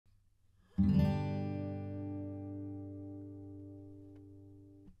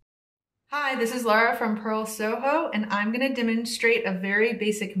Hi, this is Laura from Pearl Soho, and I'm going to demonstrate a very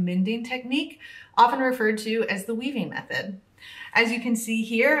basic mending technique, often referred to as the weaving method. As you can see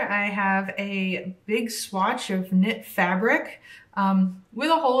here, I have a big swatch of knit fabric with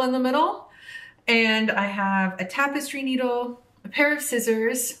a hole in the middle, and I have a tapestry needle, a pair of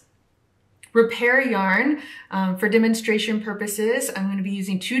scissors, repair yarn. For demonstration purposes, I'm going to be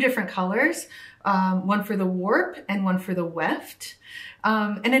using two different colors, one for the warp and one for the weft.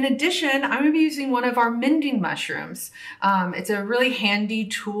 And in addition, I'm going to be using one of our mending mushrooms. It's a really handy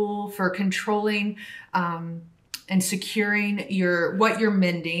tool for controlling and securing what you're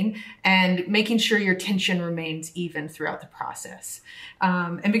mending and making sure your tension remains even throughout the process.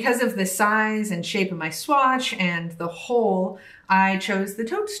 And because of the size and shape of my swatch and the hole, I chose the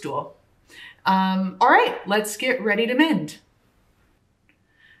toadstool. All right, let's get ready to mend.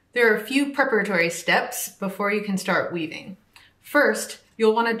 There are a few preparatory steps before you can start weaving. First,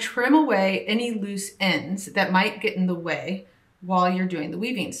 you'll want to trim away any loose ends that might get in the way while you're doing the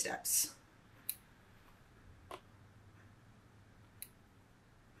weaving steps.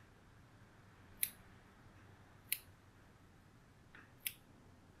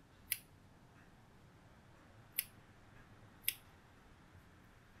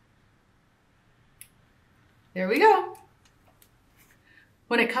 There we go.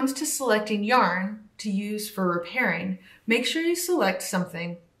 When it comes to selecting yarn to use for repairing, make sure you select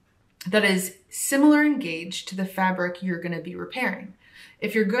something that is similar in gauge to the fabric you're going to be repairing.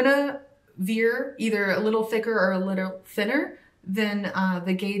 If you're going to veer either a little thicker or a little thinner than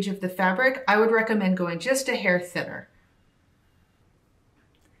the gauge of the fabric, I would recommend going just a hair thinner.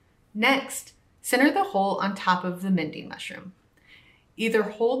 Next, center the hole on top of the mending mushroom. Either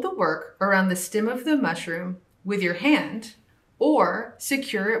hold the work around the stem of the mushroom with your hand or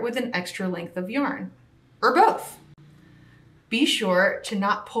secure it with an extra length of yarn, or both. Be sure to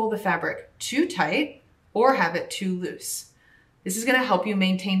not pull the fabric too tight or have it too loose. This is going to help you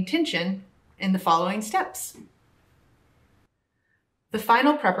maintain tension in the following steps. The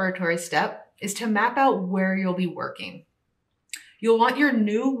final preparatory step is to map out where you'll be working. You'll want your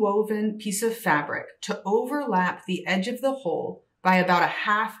new woven piece of fabric to overlap the edge of the hole by about a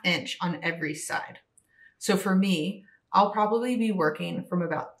 ½ inch on every side. So for me, I'll probably be working from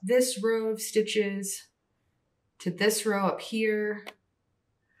about this row of stitches to this row up here,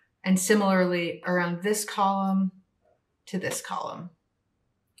 and similarly around this column to this column.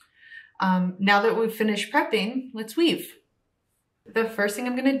 Now that we've finished prepping, let's weave. The first thing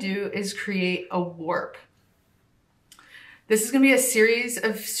I'm going to do is create a warp. This is going to be a series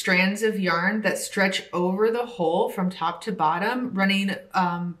of strands of yarn that stretch over the hole from top to bottom, running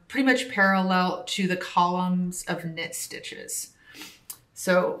pretty much parallel to the columns of knit stitches.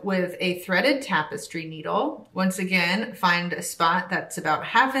 So with a threaded tapestry needle, once again, find a spot that's about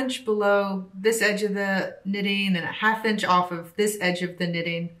 ½ inch below this edge of the knitting and a ½ inch off of this edge of the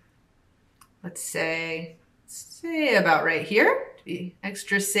knitting. Let's say about right here to be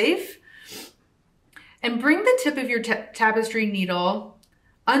extra safe. And bring the tip of your tapestry needle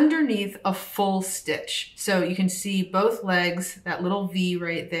underneath a full stitch. So you can see both legs, that little V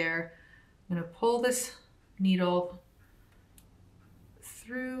right there. I'm going to pull this needle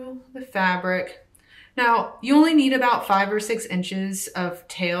through the fabric. Now, you only need about 5 or 6 inches of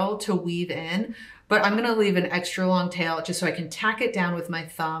tail to weave in, but I'm going to leave an extra long tail just so I can tack it down with my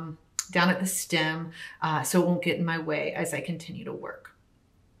thumb down at the stem so it won't get in my way as I continue to work.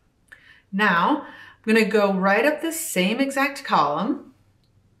 Now, I'm going to go right up the same exact column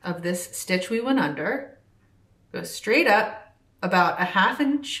of this stitch we went under, go straight up about a ½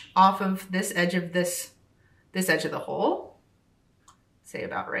 inch off of this edge of this edge of the hole. Say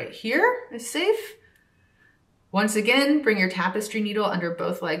about right here is safe. Once again, bring your tapestry needle under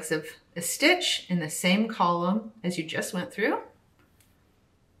both legs of a stitch in the same column as you just went through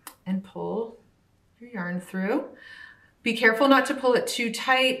and pull your yarn through. Be careful not to pull it too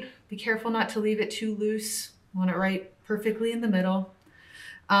tight. Be careful not to leave it too loose. You want it right perfectly in the middle.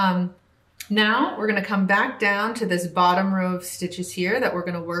 Now we're going to come back down to this bottom row of stitches here that we're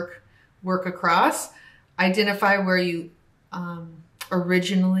going to work across. Identify where you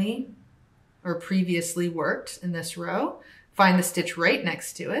originally or previously worked in this row. Find the stitch right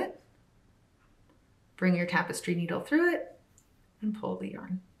next to it. Bring your tapestry needle through it and pull the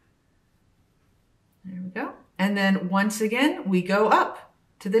yarn. There we go. And then once again, we go up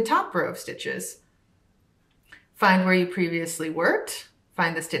to the top row of stitches. Find where you previously worked,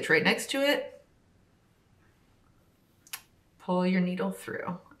 find the stitch right next to it, pull your needle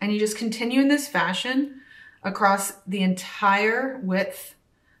through. And you just continue in this fashion across the entire width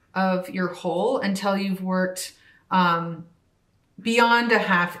of your hole until you've worked beyond a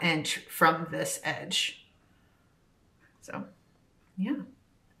 1/2 inch from this edge. So yeah,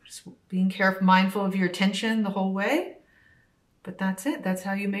 just being careful, mindful of your tension the whole way. But that's it. That's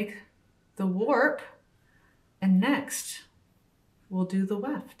how you make the warp. And next, we'll do the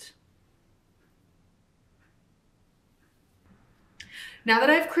weft. Now that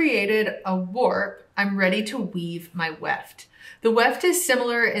I've created a warp, I'm ready to weave my weft. The weft is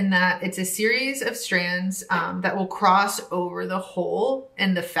similar in that it's a series of strands that will cross over the hole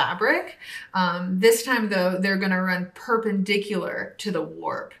in the fabric. This time though, they're gonna run perpendicular to the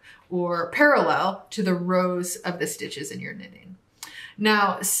warp or parallel to the rows of the stitches in your knitting.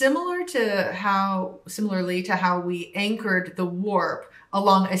 Now, similarly to how we anchored the warp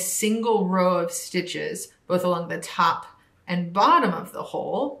along a single row of stitches, both along the top and bottom of the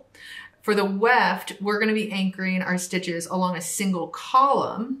hole, for the weft, we're going to be anchoring our stitches along a single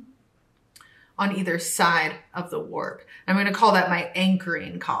column on either side of the warp. I'm going to call that my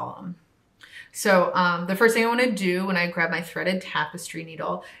anchoring column. So the first thing I want to do when I grab my threaded tapestry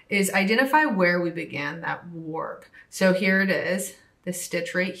needle is identify where we began that warp. So here it is, this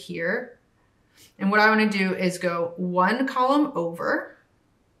stitch right here. And what I want to do is go 1 column over,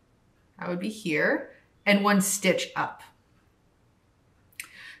 that would be here, and 1 stitch up.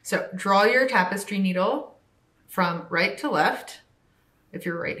 So draw your tapestry needle from right to left, if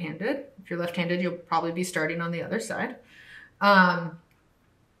you're right-handed. If you're left-handed, you'll probably be starting on the other side.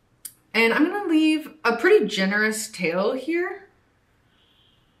 And I'm gonna leave a pretty generous tail here.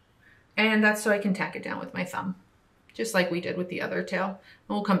 And that's so I can tack it down with my thumb, just like we did with the other tail. And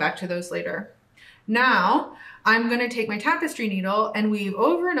we'll come back to those later. Now, I'm gonna take my tapestry needle and weave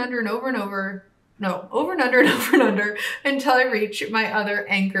over and under and over and over, no, over and under and over and under until I reach my other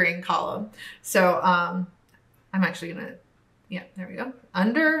anchoring column. So I'm actually gonna, yeah, there we go.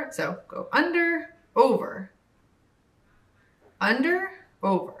 Under, so go under, over, under,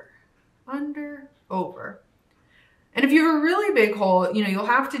 over, under, over. And if you have a really big hole, you know, you'll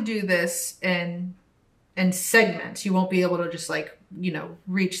have to do this in segments. You won't be able to just like, you know,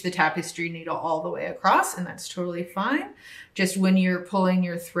 reach the tapestry needle all the way across, and that's totally fine. Just when you're pulling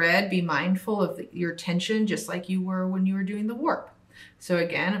your thread, be mindful of your tension, just like you were when you were doing the warp. So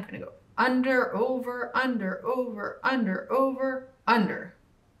again, I'm gonna go under, over, under, over, under, over, under.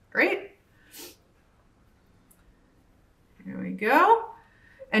 Great. Here we go.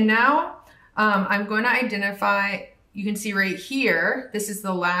 And now I'm going to identify, you can see right here, this is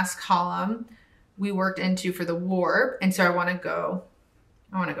the last column we worked into for the warp. And so I want to go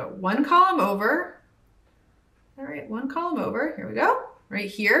 1 column over. All right, 1 column over, here we go, right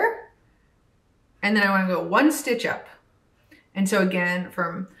here. And then I want to go 1 stitch up. And so again,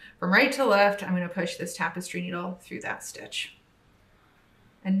 from right to left, I'm going to push this tapestry needle through that stitch.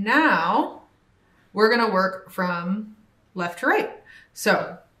 And now we're going to work from left to right.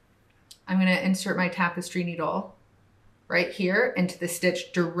 So I'm going to insert my tapestry needle right here into the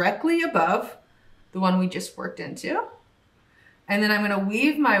stitch directly above the one we just worked into. And then I'm going to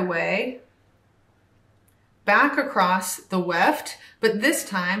weave my way back across the weft, but this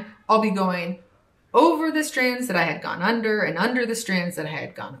time I'll be going over the strands that I had gone under and under the strands that I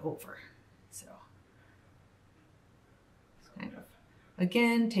had gone over. So kind of,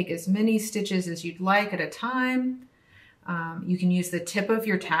 again, take as many stitches as you'd like at a time. You can use the tip of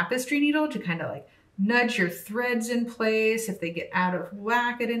your tapestry needle to kind of like nudge your threads in place if they get out of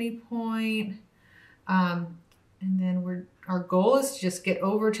whack at any point. And then our goal is to just get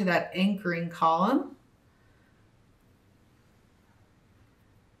over to that anchoring column.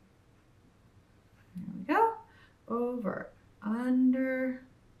 There we go. Over, under,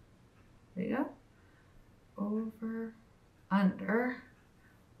 there you go. Over, under,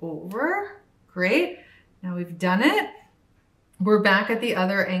 over. Great. Now we've done it. We're back at the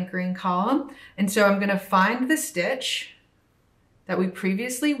other anchoring column. And so I'm going to find the stitch that we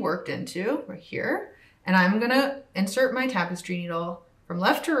previously worked into right here. And I'm going to insert my tapestry needle from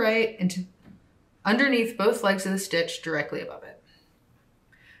left to right into underneath both legs of the stitch directly above it.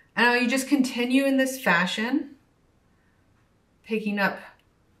 And now you just continue in this fashion, picking up,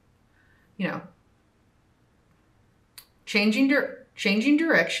 you know, changing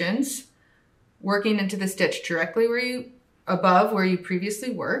directions, working into the stitch directly above where you previously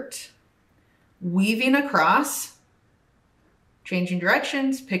worked, weaving across, changing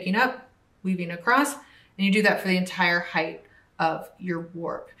directions, picking up, weaving across, and you do that for the entire height of your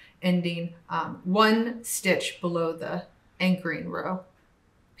warp, ending 1 stitch below the anchoring row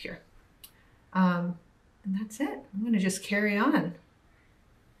here. And that's it. I'm going to just carry on.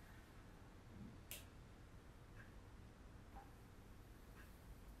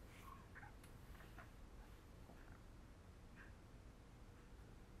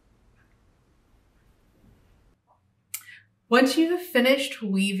 Once you've finished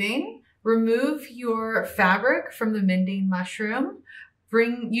weaving, remove your fabric from the mending mushroom.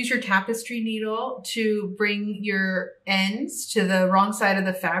 Use your tapestry needle to bring your ends to the wrong side of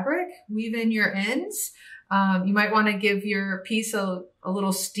the fabric. Weave in your ends. You might want to give your piece a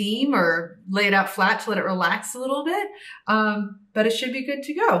little steam or lay it out flat to let it relax a little bit. But it should be good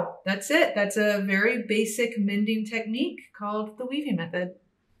to go. That's it. That's a very basic mending technique called the weaving method.